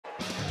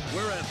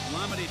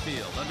Lamity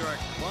Field under a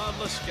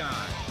cloudless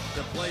sky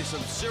to play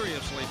some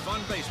seriously fun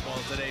baseball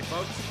today,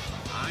 folks.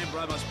 I'm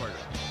Brett Musburger,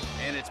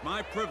 and it's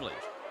my privilege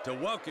to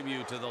welcome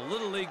you to the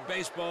Little League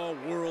Baseball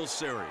World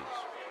Series.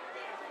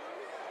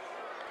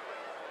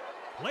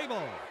 Play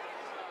ball.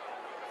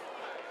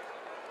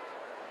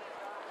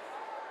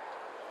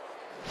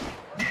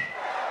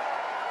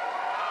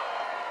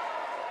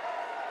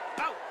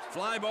 Out.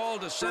 Fly ball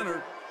to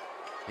center.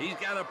 He's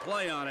got a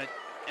play on it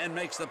and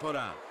makes the put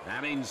out.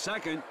 Batting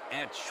second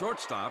at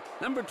shortstop,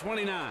 number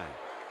 29.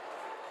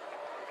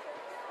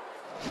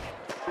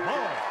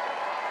 Ball.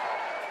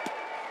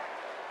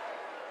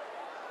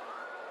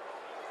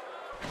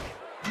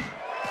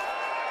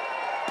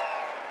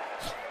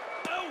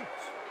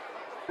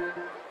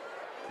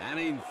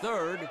 Batting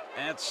third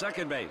at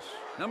second base,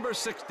 number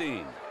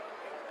 16.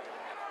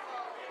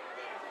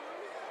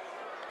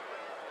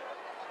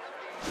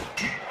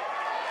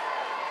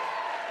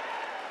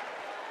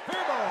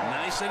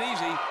 Nice and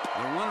easy.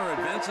 The runner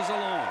advances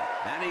along.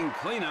 Batting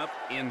cleanup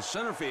in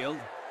center field,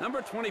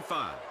 number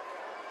 25.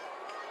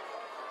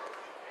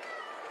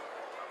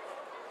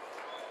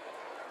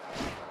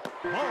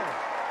 Ball.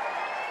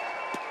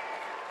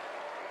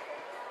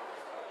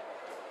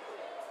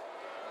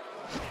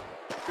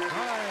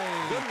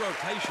 Good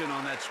rotation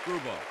on that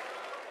screwball.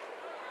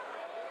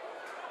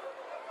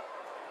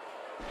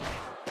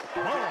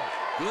 Ball.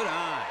 Good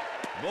eye.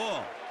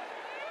 Ball.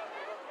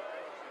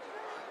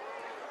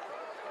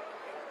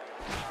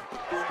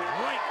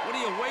 Right. What are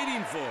you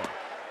waiting for?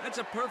 That's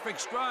a perfect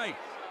strike.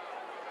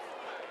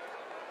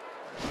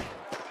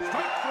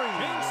 Strike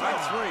three.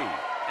 Strike three.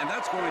 And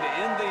that's going to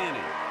end the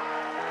inning.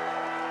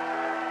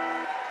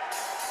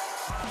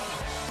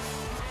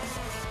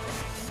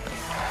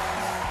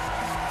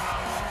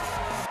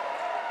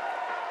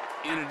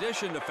 In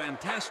addition to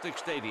fantastic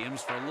stadiums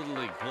for Little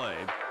League play,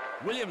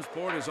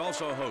 Williamsport is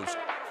also host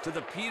to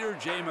the Peter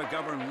J.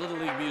 McGovern Little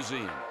League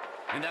Museum,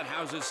 and that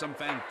houses some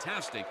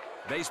fantastic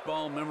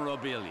baseball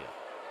memorabilia.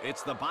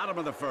 It's the bottom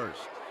of the first.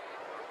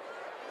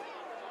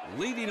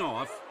 Leading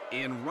off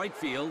in right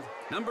field,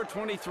 number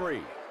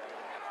 23.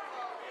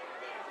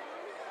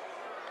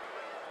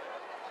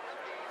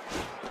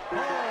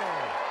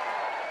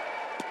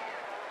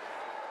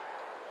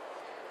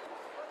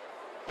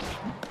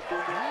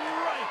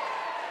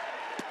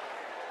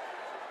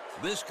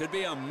 This could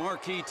be a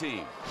marquee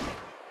team.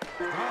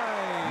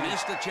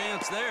 Missed a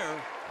chance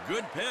there.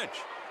 Good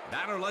pitch.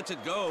 Batter lets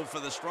it go for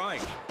the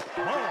strike.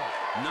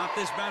 Not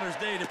this batter's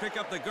day to pick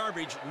up the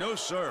garbage. No,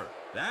 sir.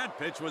 That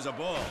pitch was a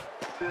ball.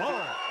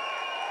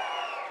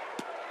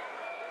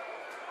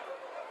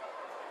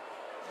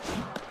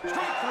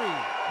 Strike three.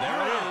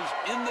 There it is,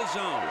 in the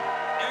zone.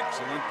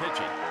 Excellent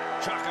pitching.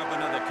 Chalk up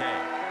another K.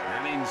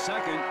 Batting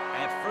second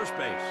at first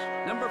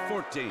base, number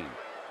 14.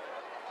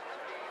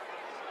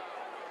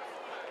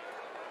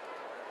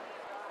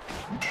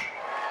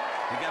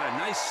 He got a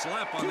nice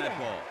slap on that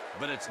ball,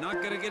 but it's not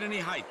going to get any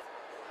height.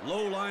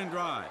 Low line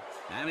drive.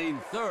 Batting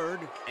third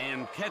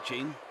and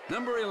catching,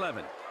 number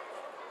 11.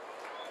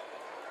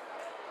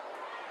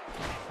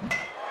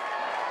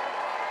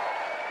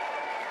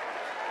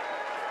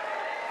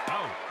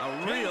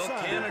 A real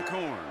can of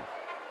corn.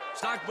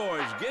 Stock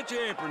boys, get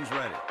your aprons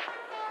ready.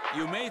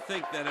 You may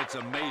think that it's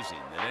amazing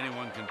that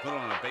anyone can put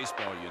on a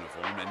baseball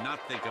uniform and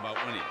not think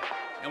about winning.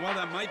 And while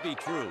that might be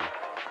true,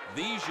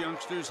 these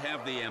youngsters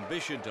have the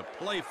ambition to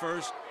play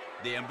first,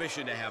 the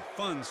ambition to have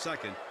fun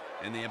second,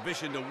 and the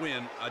ambition to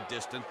win a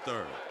distant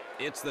third.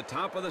 It's the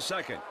top of the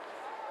second.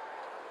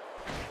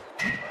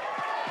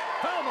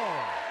 Foul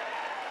ball.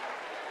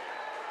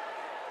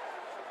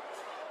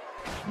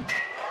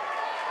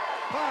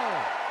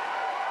 Foul.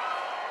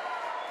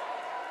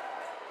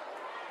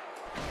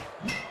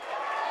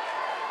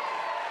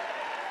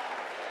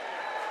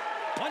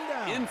 One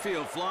down.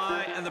 Infield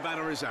fly, and the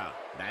batter is out.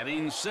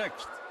 Batting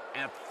sixth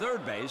at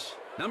third base,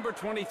 number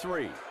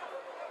 23.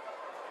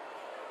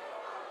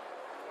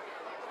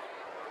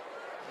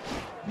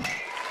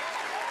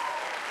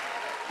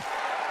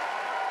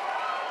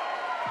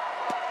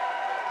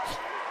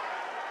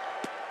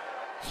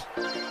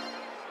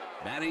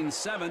 Batting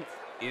seventh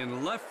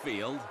in left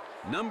field,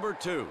 number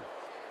 2.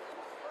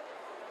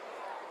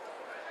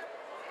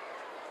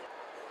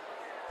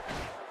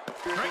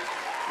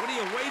 What are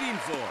you waiting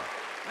for?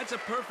 That's a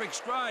perfect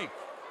strike.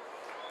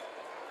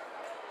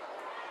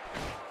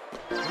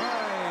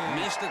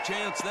 Missed a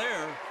chance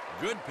there.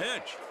 Good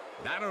pitch.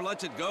 Batter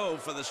lets it go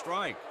for the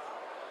strike.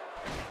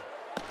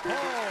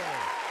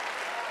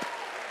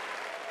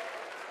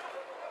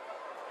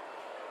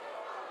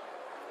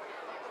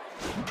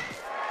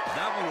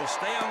 That one will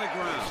stay on the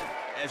ground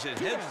as it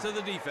heads to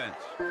the defense.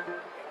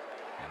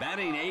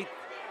 Batting eighth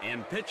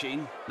and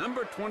pitching,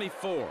 number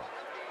 24.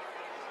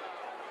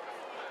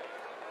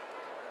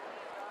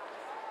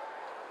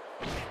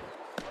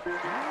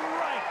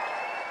 Right.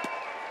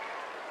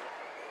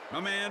 My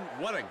man,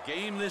 what a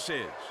game this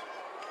is.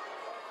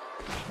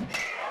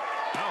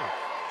 Out.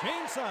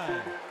 Game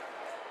side.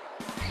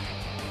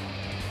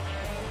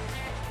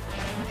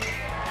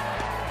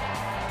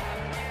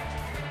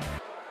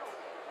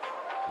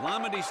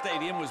 Lamade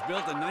Stadium was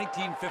built in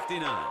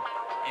 1959,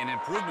 and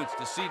improvements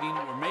to seating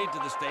were made to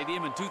the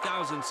stadium in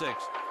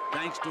 2006,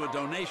 thanks to a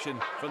donation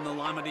from the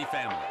Lamade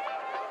family.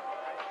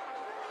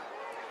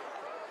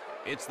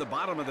 It's the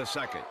bottom of the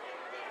second.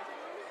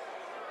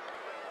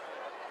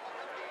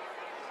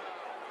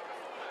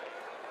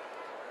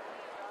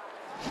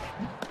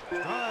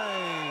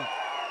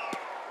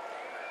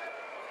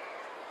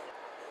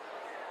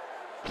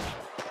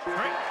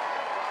 Strike.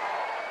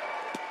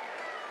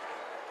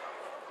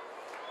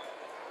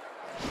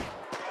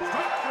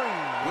 Strike three.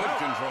 Good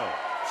control.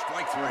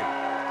 Strike three.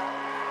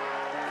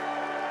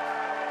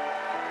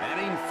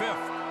 Batting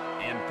fifth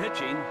and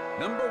pitching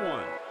number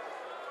one.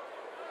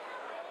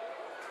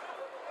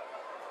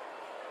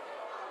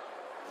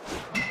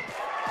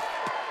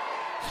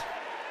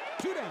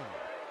 Two down.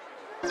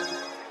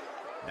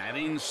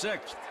 Batting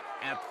sixth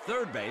at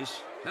third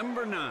base,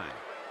 number 9.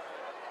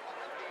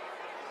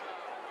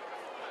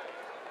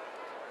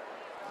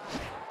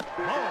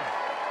 Ball.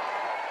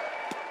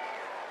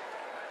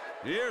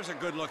 Here's a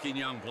good-looking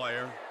young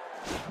player.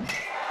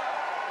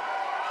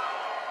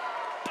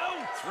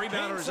 Three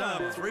batters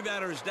up, 3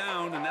 batters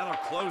down, and that'll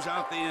close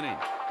out the inning.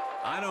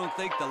 I don't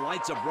think the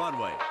lights of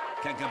Broadway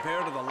can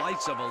compare to the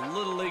lights of a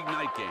Little League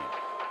night game.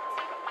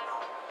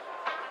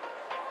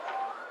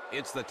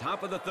 It's the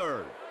top of the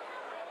third.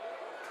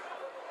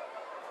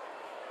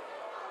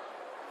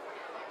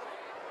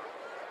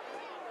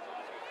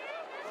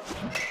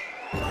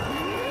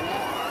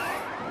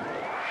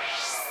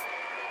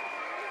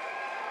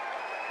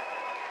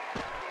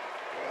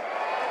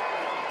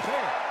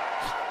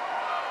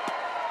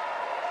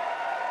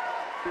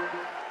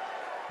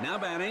 Now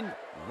batting,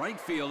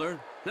 right fielder,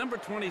 number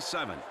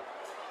 27.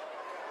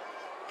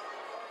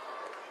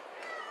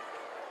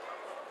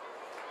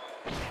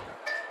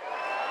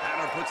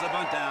 Batter puts the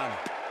bunt down.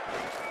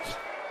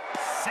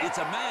 It's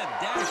a mad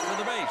dash for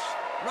the base.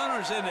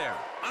 Runner's in there,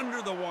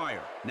 under the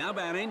wire. Now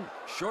batting,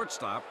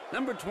 shortstop,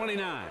 number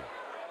 29.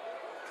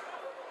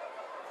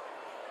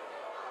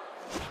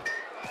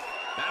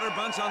 Batter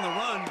bunts on the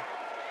run.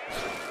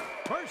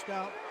 First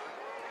out.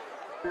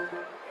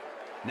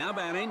 Now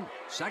batting,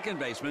 second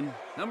baseman,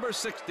 number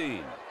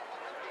 16.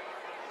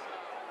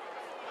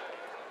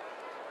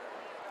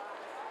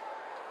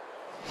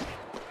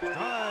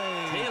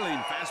 Tailing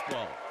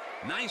fastball.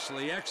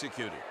 Nicely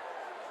executed.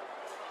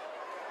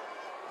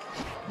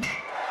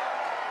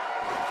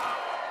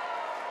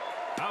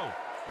 Out.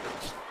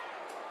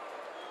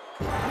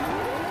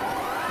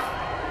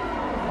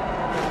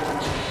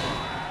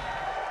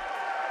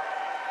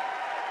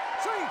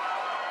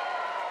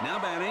 Now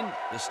batting,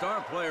 the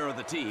star player of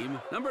the team,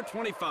 number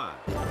 25.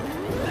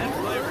 That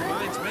player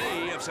reminds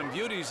me of some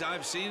beauties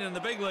I've seen in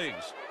the big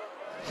leagues.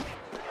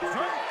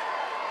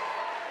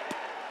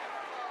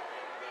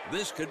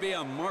 This could be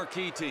a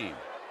marquee team.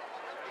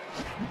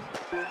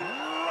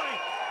 Right.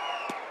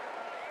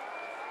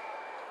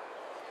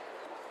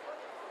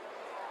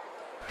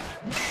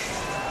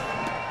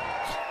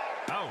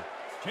 Out.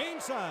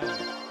 Change side.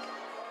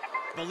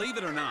 Believe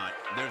it or not,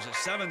 there's a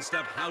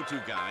 7-step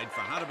how-to guide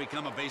for how to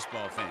become a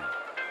baseball fan.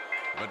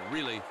 But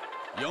really,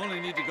 you only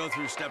need to go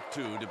through step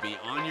 2 to be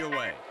on your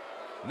way.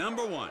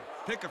 Number 1,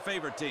 pick a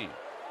favorite team.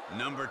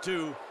 Number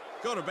 2,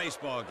 go to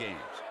baseball games.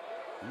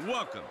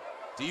 Welcome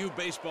to you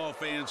baseball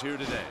fans here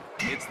today.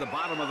 It's the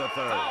bottom of the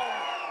third.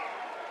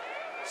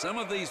 Some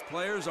of these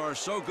players are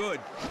so good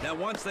that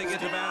once they get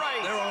to bat,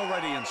 they're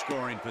already in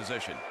scoring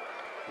position.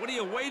 What are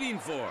you waiting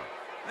for?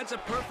 That's a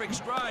perfect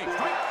strike.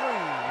 Strike three.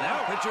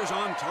 That pitcher's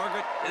on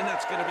target, and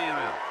that's going to be an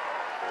out.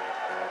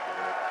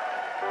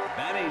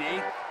 Batting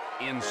 8th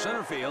in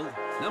center field,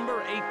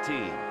 number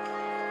 18.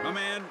 My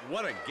man,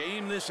 what a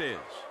game this is.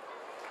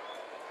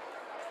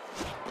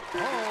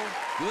 Ball.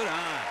 Good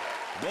eye.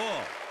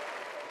 Ball.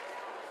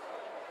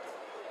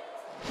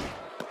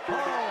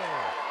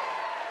 Ball.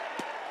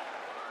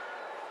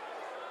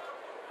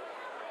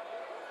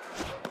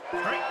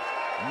 Strike.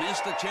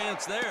 Missed a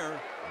chance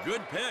there.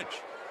 Good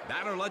pitch.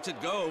 Batter lets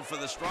it go for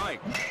the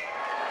strike.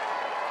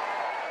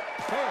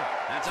 Fair.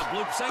 That's a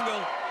bloop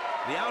single.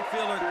 The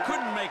outfielder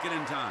couldn't make it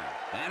in time.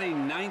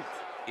 Batting 9th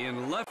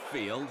in left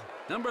field,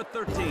 number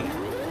 13.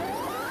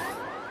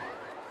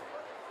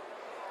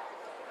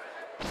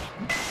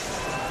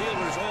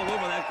 Fielder's all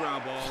over that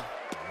ground ball.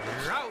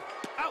 Out.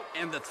 Out.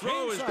 And the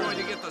throw is going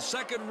to get the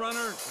second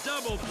runner.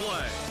 Double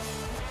play.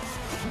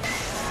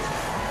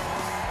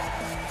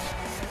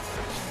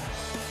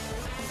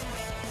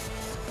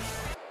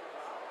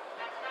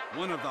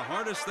 One of the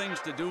hardest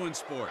things to do in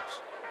sports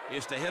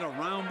is to hit a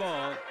round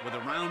ball with a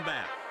round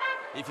bat.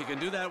 If you can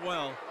do that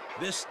well,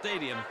 this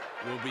stadium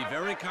will be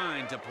very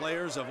kind to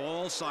players of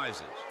all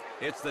sizes.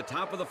 It's the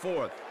top of the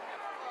fourth.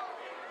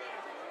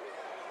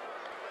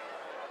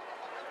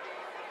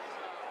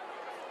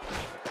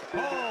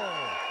 Ball.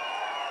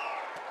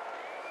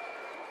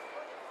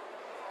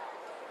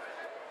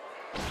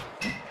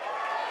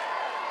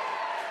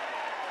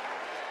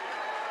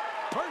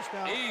 First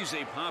out.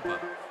 Easy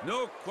pop-up.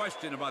 No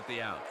question about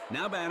the out.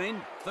 Now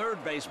batting,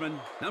 third baseman,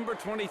 number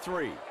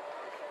 23.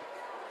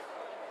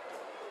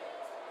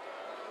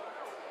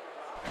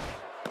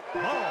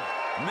 Ball.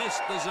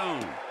 Missed the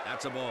zone.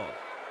 That's a ball.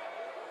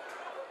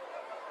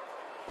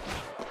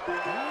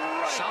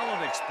 Right.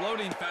 Solid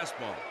exploding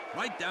fastball.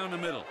 Right down the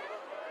middle.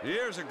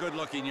 Here's a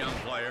good-looking young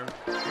player.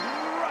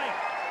 Right.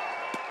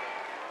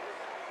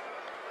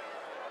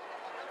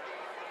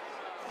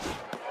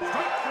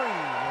 Strike three.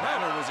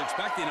 Batter was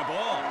expecting a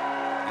ball.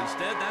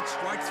 Instead, that's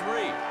strike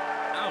three.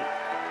 Out.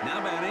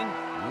 Now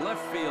batting,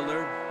 left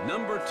fielder,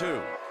 number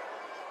 2.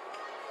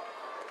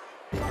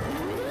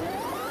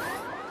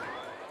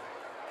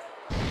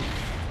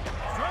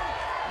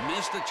 Strike.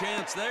 Missed a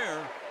chance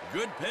there.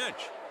 Good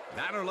pitch.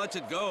 Batter lets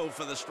it go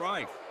for the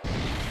strike.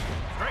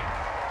 Strike.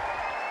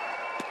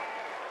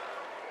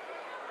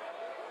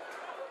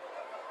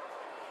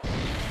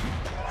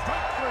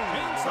 Strike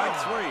three. Strike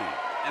three.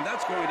 And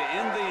that's going to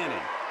end the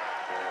inning.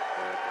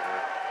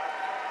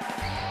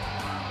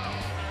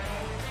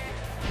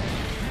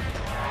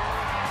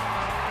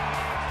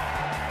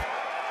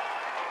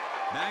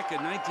 Back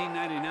in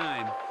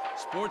 1999,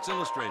 Sports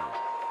Illustrated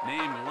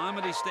named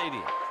Lamade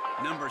Stadium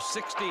number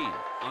 16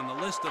 on the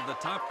list of the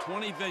top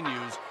 20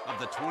 venues of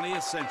the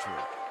 20th century.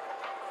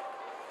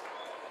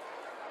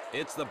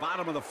 It's the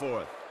bottom of the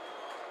 4th.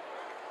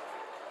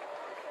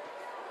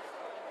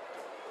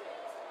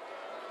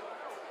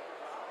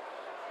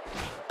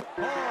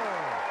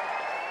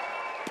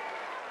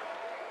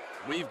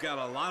 We've got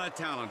a lot of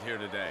talent here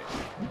today.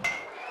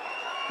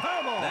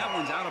 Powerball. That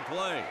one's out of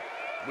play.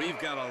 We've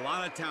got a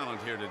lot of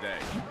talent here today.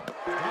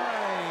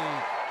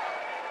 Strike.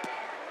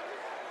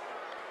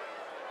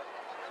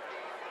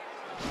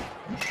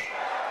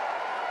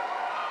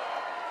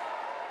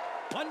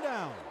 One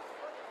down.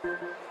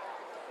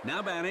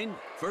 Now batting,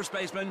 first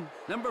baseman,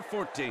 number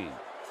 14.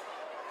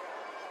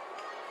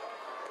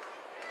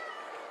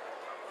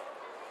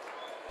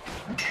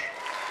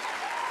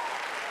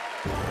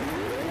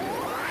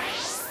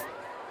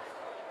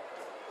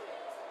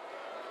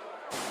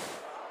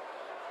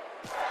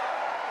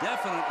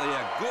 Definitely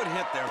a good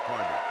hit there,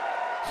 partner.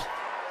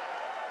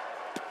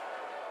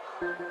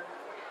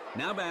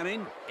 Now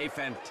batting, a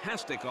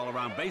fantastic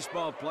all-around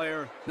baseball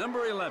player,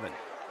 number 11.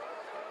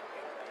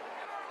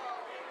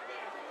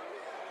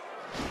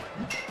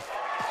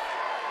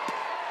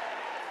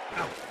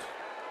 Out.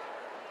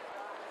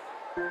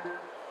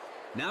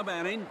 Now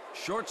batting,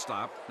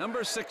 shortstop,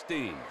 number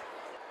 16.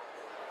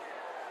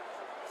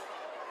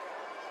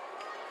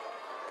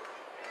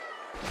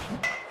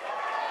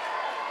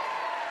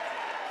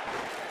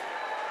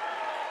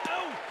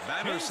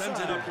 Batter sends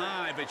it up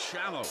high, but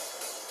shallow.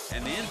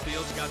 And the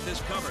infield's got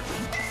this covered.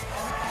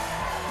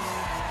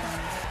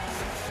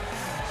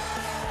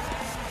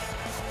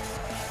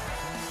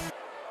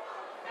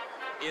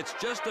 It's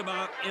just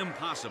about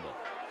impossible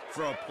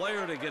for a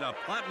player to get a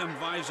platinum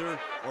visor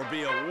or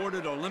be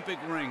awarded Olympic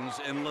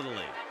rings in Little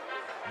League.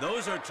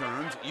 Those are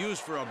terms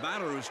used for a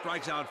batter who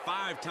strikes out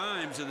 5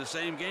 times in the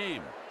same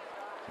game.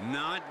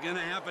 Not gonna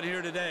happen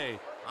here today.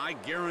 I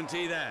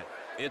guarantee that.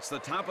 It's the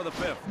top of the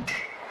 5th.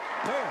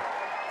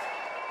 There.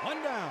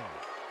 One down.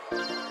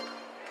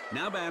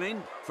 Now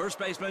batting, first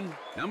baseman,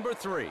 number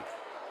 3.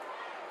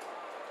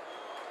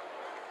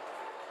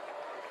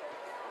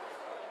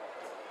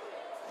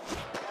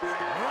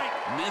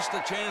 Right. Missed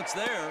a chance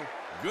there.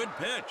 Good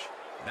pitch.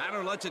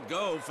 Batter lets it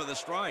go for the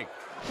strike.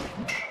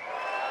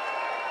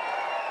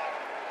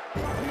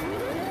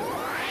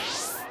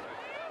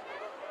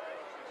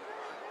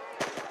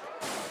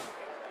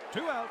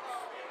 Two outs.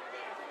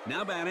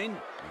 Now batting,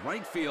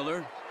 right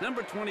fielder,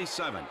 number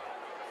 27.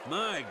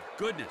 My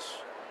goodness.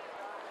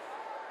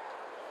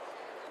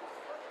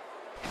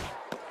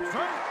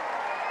 Strike.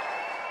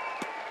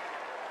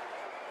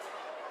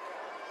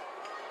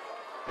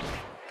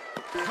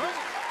 Strike.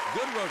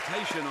 Good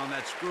rotation on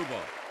that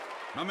screwball.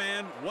 My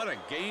man, what a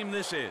game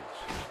this is.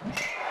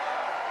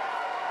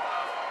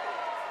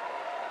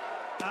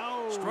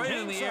 Out. Straight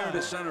in the air to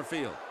Inside. center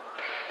field.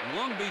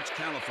 Long Beach,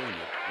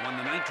 California won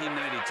the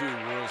 1992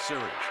 World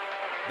Series.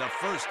 The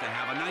first to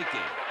have a night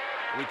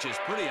game, which is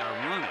pretty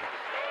ironic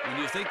when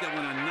you think that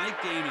when a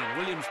night game in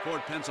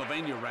Williamsport,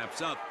 Pennsylvania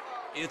wraps up,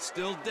 it's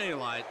still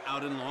daylight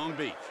out in Long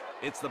Beach.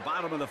 It's the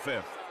bottom of the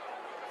 5th.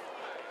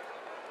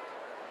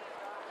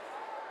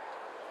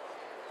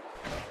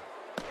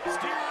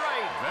 Steer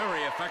right.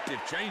 Very effective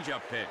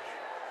changeup pitch.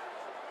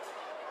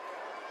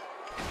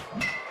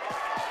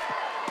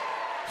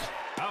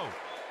 Out.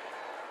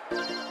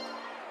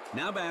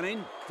 Now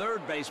batting,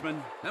 third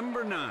baseman,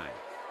 number 9.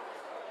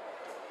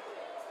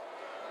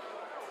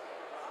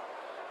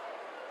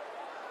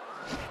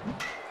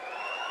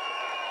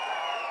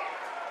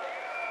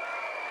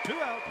 Two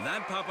outs.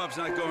 That pop-up's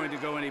not going to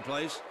go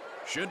anyplace.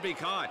 Should be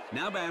caught.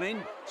 Now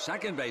batting,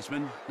 second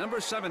baseman, number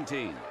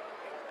 17.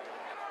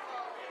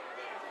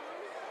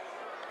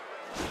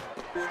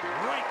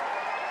 Right.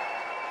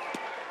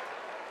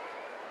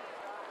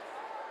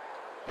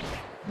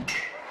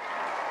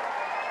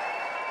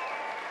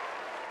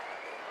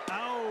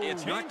 Out.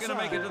 It's not going to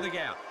make it to the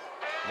gap.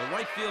 The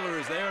right fielder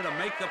is there to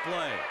make the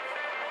play.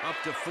 Up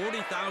to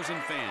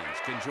 40,000 fans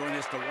can join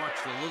us to watch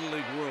the Little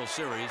League World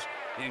Series,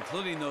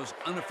 including those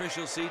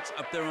unofficial seats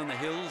up there on the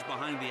hills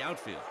behind the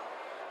outfield.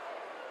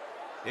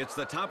 It's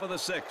the top of the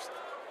 6th.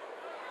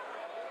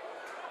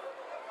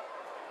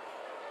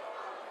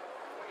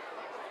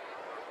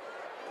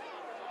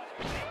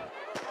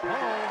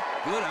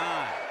 Good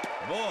eye.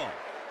 Ball.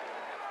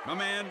 My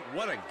man,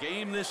 what a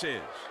game this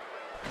is.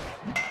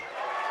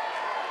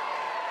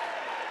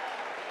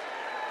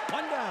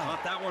 One down.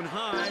 Caught that one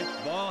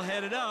high. Ball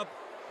headed up,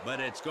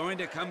 but it's going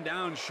to come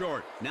down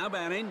short. Now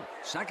batting,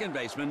 second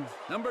baseman,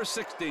 number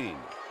 16.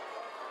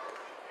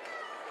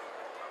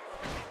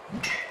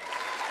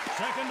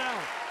 Second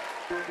down.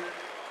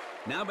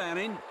 Now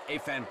batting, a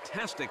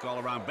fantastic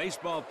all-around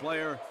baseball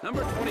player,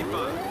 number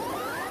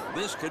 25.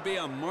 This could be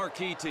a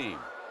marquee team.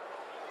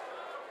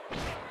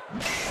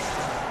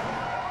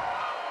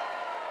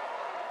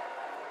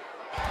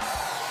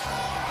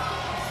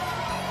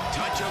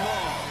 Touch them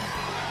all.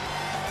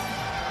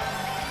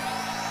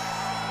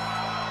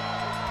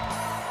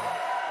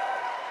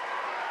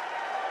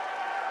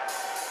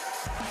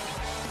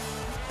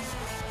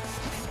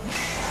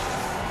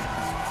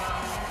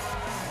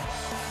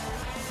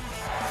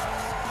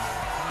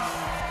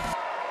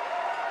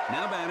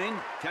 Now batting,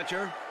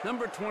 catcher,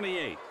 number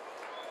 28.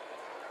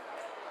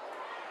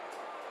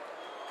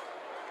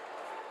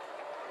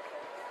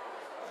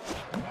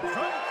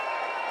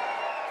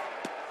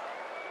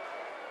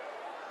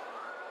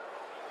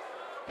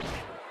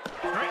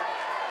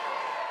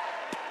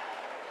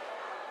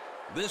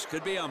 This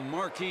could be a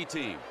marquee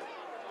team.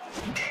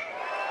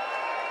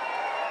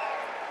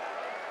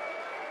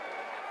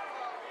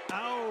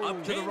 Out.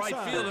 Up to the right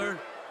fielder.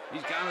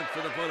 He's got it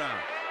for the putout.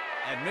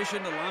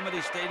 Admission to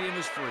Lamade Stadium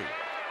is free,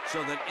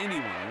 so that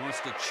anyone who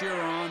wants to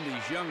cheer on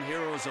these young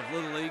heroes of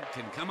Little League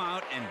can come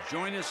out and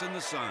join us in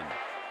the sun.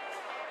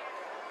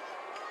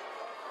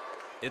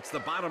 It's the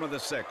bottom of the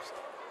 6th.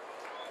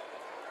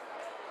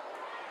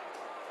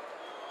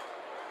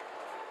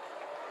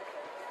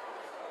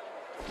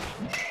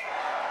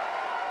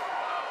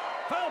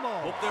 Foul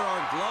ball. Hope there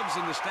are gloves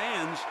in the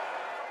stands.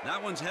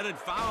 That one's headed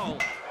foul.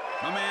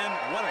 My man,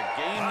 what a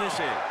game this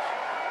is.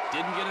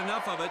 Didn't get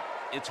enough of it.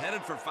 It's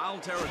headed for foul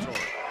territory.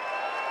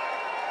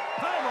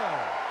 Foul ball.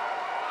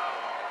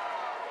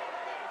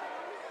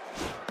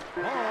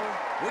 Ball.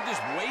 We're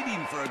just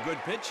waiting for a good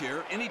pitch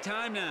here. Any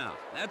time now.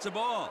 That's a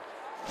ball.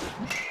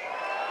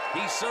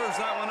 He serves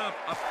that one up.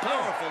 A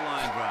powerful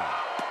line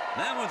drive.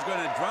 That one's going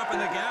to drop in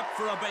the gap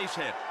for a base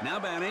hit. Now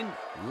batting,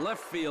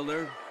 left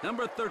fielder,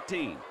 number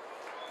 13.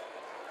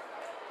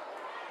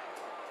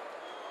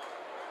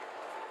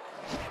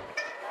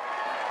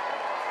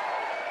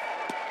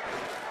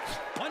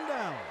 One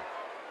down.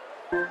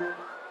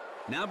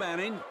 Now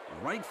batting,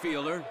 right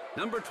fielder,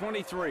 number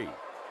 23.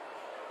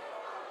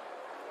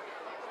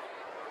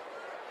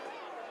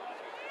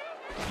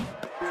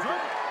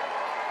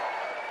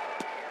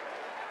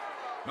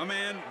 My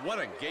man, what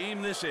a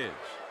game this is.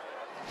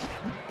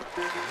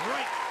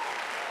 Right.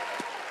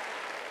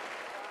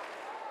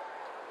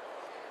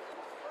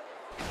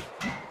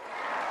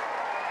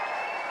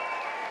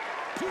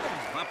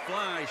 Pop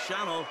fly,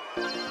 shallow.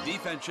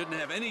 Defense shouldn't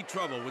have any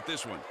trouble with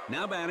this one.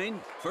 Now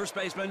batting, first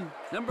baseman,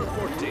 number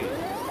 14.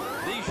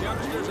 These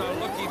youngsters are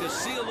looking to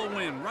seal the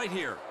win right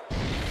here.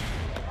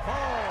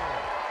 Ball.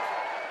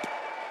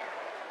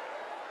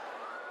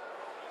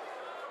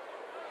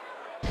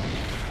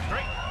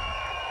 Straight.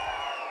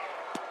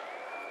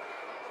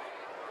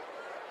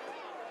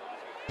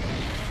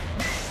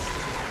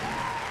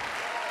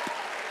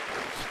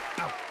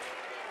 Out.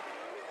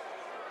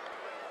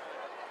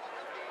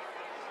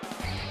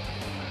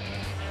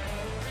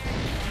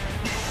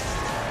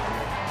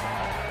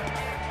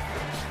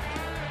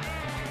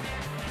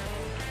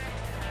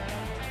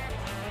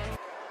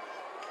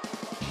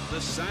 The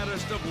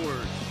saddest of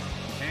words.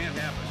 Can't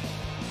happen.